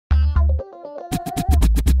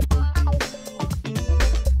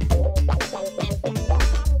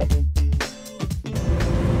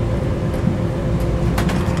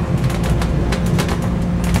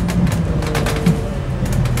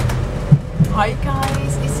Hi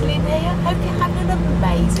guys, it's Lynn here. Hope you're having an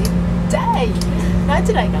amazing day. Now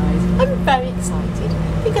today guys, I'm very excited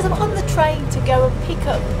because I'm on the train to go and pick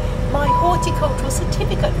up my horticultural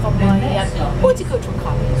certificate from my horticultural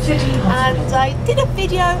college. And I did a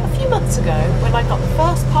video a few months ago when I got the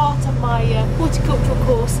first part of my horticultural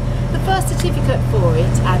course, the first certificate for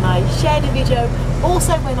it, and I shared a video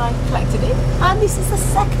also when I collected it, and this is the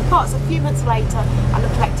second part, so a few months later and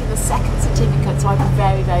I'm collecting the second certificate, so I'm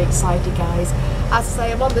very excited guys. As I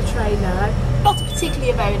say, I'm on the train now. Not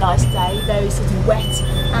particularly a very nice day, very sort of wet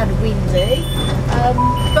and windy,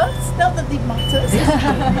 but not that it matters.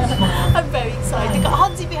 I'm very excited. I've got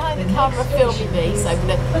Hansi behind the camera filming me, so I'm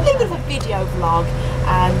going to do a bit of a video vlog,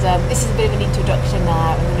 and this is a bit of an introduction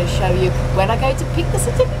now. I'm going to show you when I go to pick the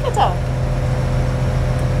certificate up.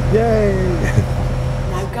 Yay!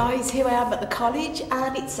 Now guys, here I am at the college,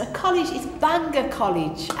 and it's Bangor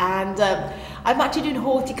College, and I'm actually doing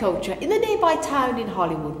horticulture in the nearby town in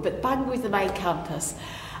Hollywood, but Bangor is the main campus.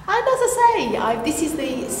 And as I say, this is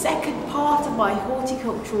the second part of my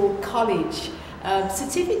horticultural college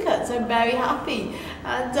certificate, so I'm very happy.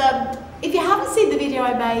 And if you haven't seen the video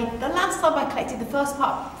I made the last time I collected the first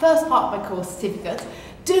part of my course certificate,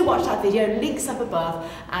 do watch that video, links up above.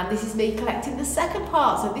 And this is me collecting the second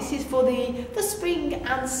part, so this is for the spring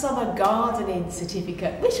and summer gardening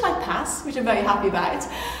certificate, which I passed, which I'm very happy about.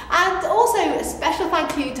 And also a special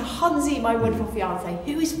thank you to Hansi, my wonderful fiance,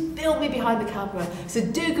 who is filming behind the camera, so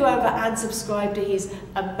do go over and subscribe to his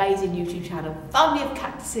amazing YouTube channel, Family of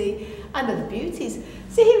Cacti and Other Beauties.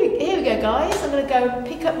 So here we go guys, I'm going to go and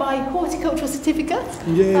pick up my horticultural certificate.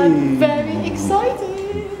 Yay. I'm very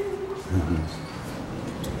excited.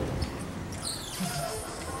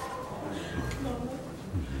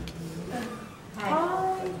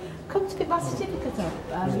 Hi, come to pick my certificate up.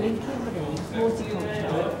 Lynn Kimberley,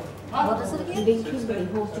 horticulture. What is it again? Lynn Kimberley,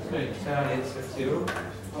 horticulture.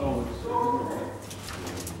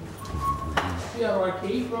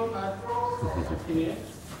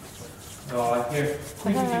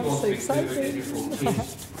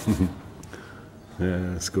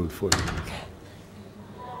 Yeah, it's good for you.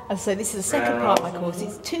 And so this is the second part of my course.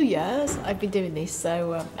 It's 2 years I've been doing this,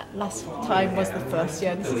 so last time was the first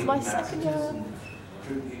year. This is my second year.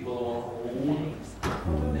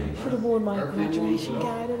 Should have worn my graduation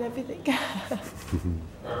gown and everything. That's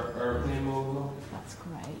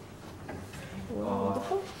great.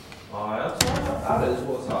 Wonderful. That is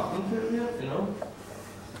what's happening to you, you know.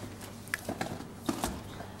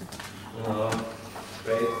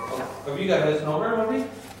 Great. Have you got his number, maybe?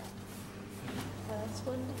 That's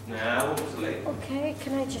wonderful. Nah, what was late? Okay,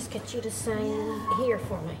 can I just get you to sign here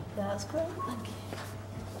for me? That's great. Thank you.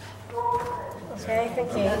 Okay,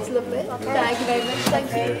 thank you. That's lovely. Okay. Thank you very much. Thank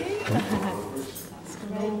you. That's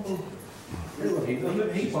great.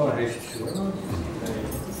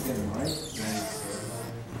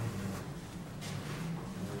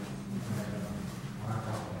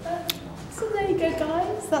 So there you go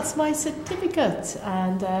guys, that's my certificate,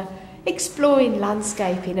 and exploring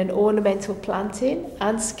landscaping and ornamental planting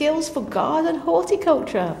and skills for garden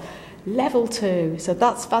horticulture, level 2, so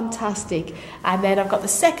that's fantastic. And then I've got the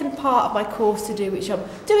second part of my course to do, which I'm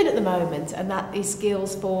doing at the moment, and that is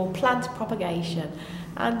skills for plant propagation,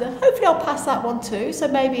 and hopefully I'll pass that one too, so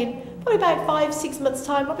maybe in probably about 5-6 months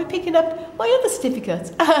time I'll be picking up my other certificate.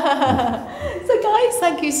 So guys,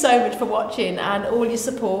 thank you so much for watching and all your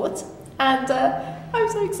support, and I'm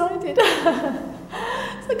so excited.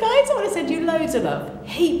 So guys, I want to send you loads of love,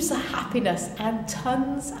 heaps of happiness, and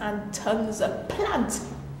tons of plant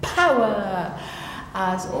power.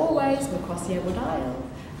 As always, we'll cross the Edward Isle,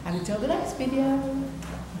 and until the next video,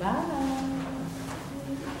 bye.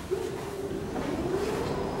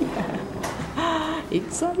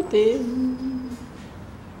 Exciting.